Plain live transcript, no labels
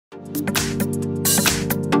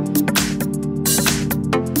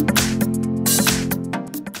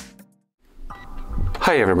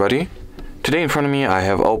Hi everybody! Today in front of me I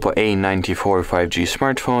have Oppo A94 5G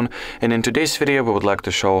smartphone, and in today's video we would like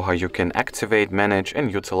to show how you can activate, manage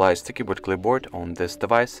and utilize the keyboard clipboard on this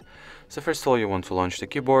device. So first of all, you want to launch the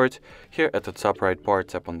keyboard. Here at the top right part,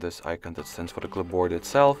 tap on this icon that stands for the clipboard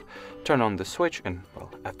itself, turn on the switch, and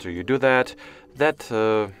well, after you do that, that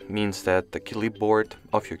means that the clipboard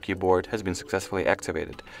of your keyboard has been successfully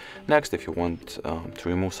activated. Next, if you want to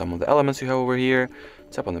remove some of the elements you have over here,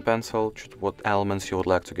 tap on the pencil, choose what elements you would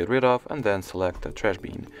like to get rid of, and then select the trash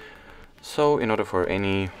bin. So in order for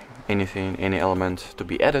any element to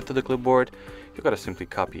be added to the clipboard, you gotta simply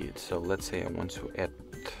copy it. So let's say I want to add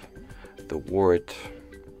the word,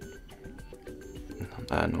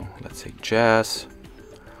 I don't know, let's say jazz.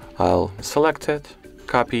 I'll select it,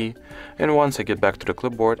 copy, and once I get back to the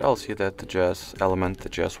clipboard, I'll see that the jazz element, the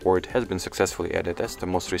jazz word, has been successfully added as the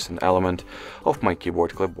most recent element of my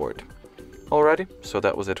keyboard clipboard. Alrighty, so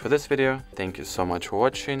that was it for this video. Thank you so much for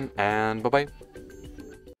watching, and bye-bye.